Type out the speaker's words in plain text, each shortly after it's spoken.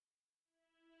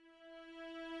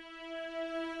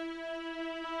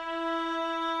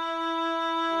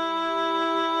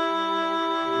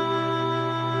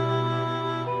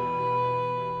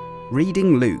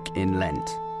Reading Luke in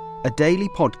Lent, a daily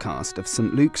podcast of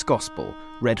St. Luke's Gospel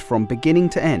read from beginning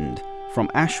to end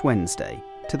from Ash Wednesday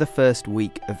to the first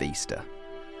week of Easter.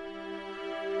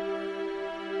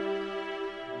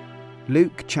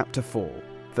 Luke chapter 4,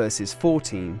 verses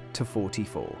 14 to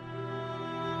 44.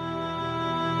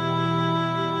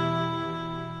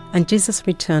 And Jesus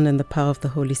returned in the power of the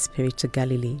Holy Spirit to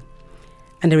Galilee,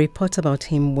 and a report about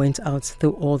him went out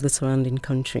through all the surrounding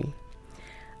country.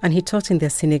 And he taught in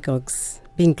their synagogues,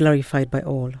 being glorified by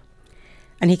all.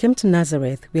 And he came to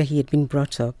Nazareth, where he had been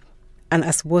brought up. And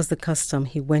as was the custom,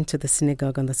 he went to the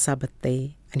synagogue on the Sabbath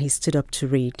day, and he stood up to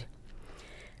read.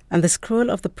 And the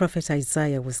scroll of the prophet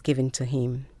Isaiah was given to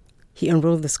him. He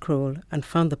unrolled the scroll and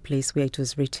found the place where it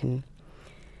was written,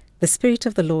 "The Spirit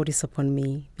of the Lord is upon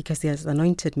me, because he has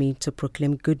anointed me to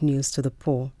proclaim good news to the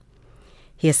poor.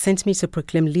 He has sent me to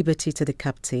proclaim liberty to the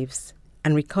captives,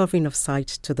 and recovering of sight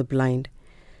to the blind,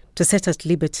 to set at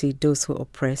liberty those who are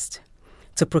oppressed,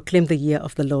 to proclaim the year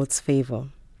of the Lord's favour."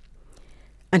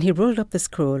 And he rolled up the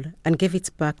scroll and gave it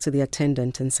back to the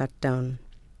attendant and sat down.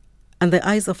 And the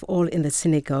eyes of all in the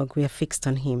synagogue were fixed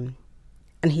on him.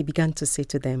 And he began to say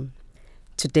to them,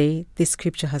 "Today this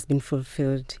scripture has been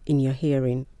fulfilled in your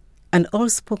hearing." And all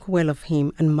spoke well of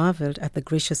him and marvelled at the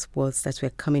gracious words that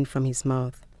were coming from his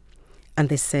mouth. And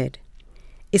they said,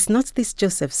 "Is not this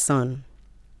Joseph's son?"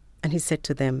 And he said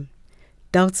to them,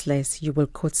 "Doubtless you will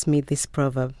quote me this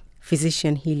proverb,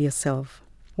 'Physician, heal yourself.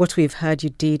 What we've heard you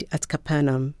did at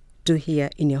Capernaum, do here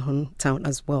in your hometown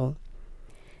as well.'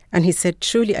 And he said,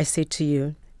 'Truly I say to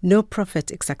you, no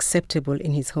prophet is acceptable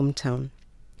in his hometown.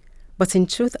 But in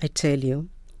truth I tell you,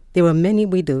 there were many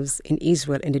widows in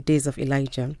Israel in the days of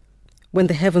Elijah, when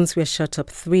the heavens were shut up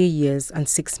 3 years and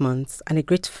 6 months, and a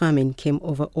great famine came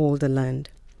over all the land.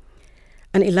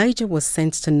 And Elijah was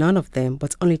sent to none of them,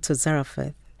 but only to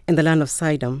Zarephath, in the land of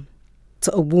Sidon,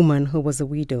 to a woman who was a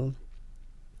widow.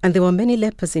 And there were many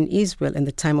lepers in Israel in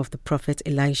the time of the prophet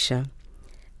Elisha,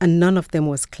 and none of them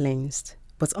was cleansed,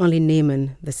 but only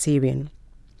Naaman the Syrian.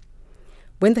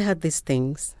 When they heard these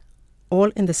things,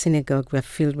 all in the synagogue were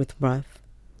filled with wrath.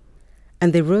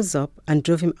 And they rose up and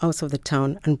drove him out of the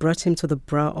town and brought him to the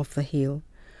brow of the hill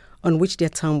on which their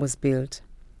town was built,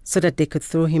 so that they could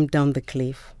throw him down the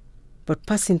cliff. But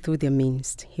passing through their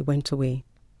midst, he went away.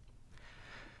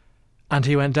 And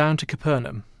he went down to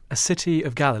Capernaum, a city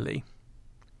of Galilee.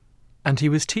 And he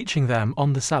was teaching them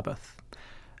on the Sabbath,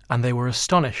 and they were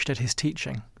astonished at his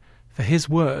teaching, for his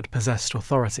word possessed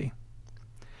authority.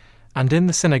 And in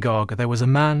the synagogue there was a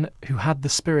man who had the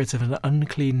spirit of an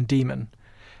unclean demon,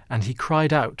 and he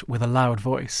cried out with a loud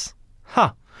voice,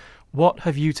 "Ha! What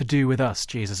have you to do with us,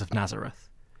 Jesus of Nazareth?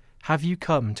 Have you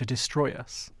come to destroy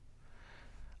us?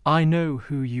 I know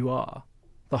who you are,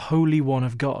 the Holy One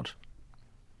of God."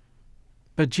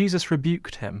 But Jesus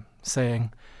rebuked him,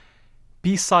 saying,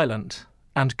 "Be silent,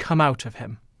 and come out of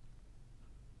him."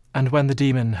 And when the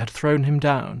demon had thrown him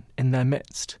down in their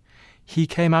midst, he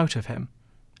came out of him,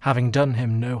 having done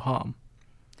him no harm.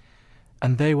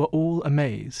 And they were all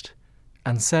amazed,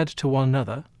 and said to one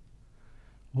another,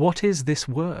 "What is this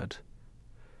word?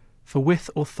 For with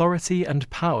authority and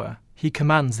power he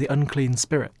commands the unclean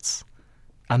spirits,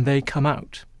 and they come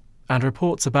out." And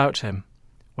reports about him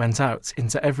went out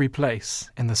into every place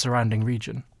in the surrounding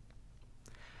region.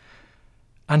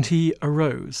 And he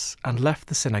arose and left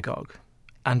the synagogue,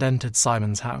 and entered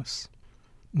Simon's house.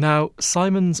 Now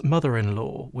Simon's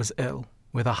mother-in-law was ill,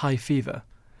 with a high fever,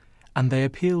 and they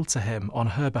appealed to him on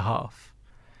her behalf.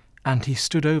 And he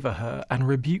stood over her and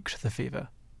rebuked the fever,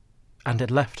 and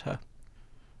it left her.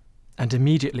 And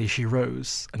immediately she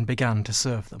rose and began to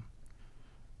serve them.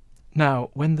 Now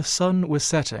when the sun was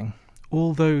setting,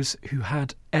 all those who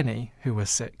had any who were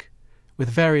sick, with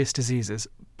various diseases,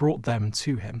 brought them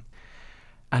to him.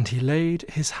 And he laid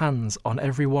his hands on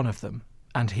every one of them,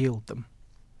 and healed them.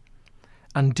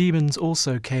 And demons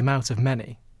also came out of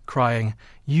many, crying,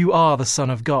 "You are the Son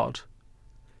of God."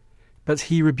 But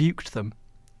he rebuked them,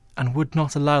 and would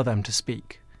not allow them to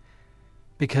speak,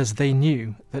 because they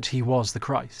knew that he was the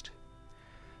Christ.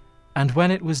 And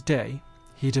when it was day,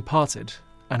 he departed,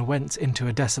 and went into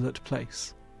a desolate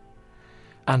place.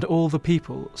 And all the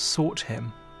people sought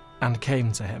him, and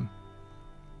came to him,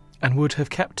 and would have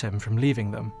kept him from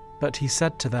leaving them. But he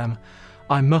said to them,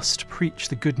 "I must preach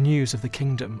the good news of the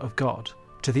kingdom of God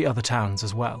to the other towns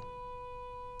as well,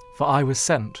 for I was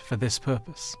sent for this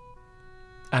purpose."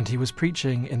 And he was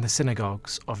preaching in the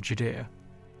synagogues of Judea.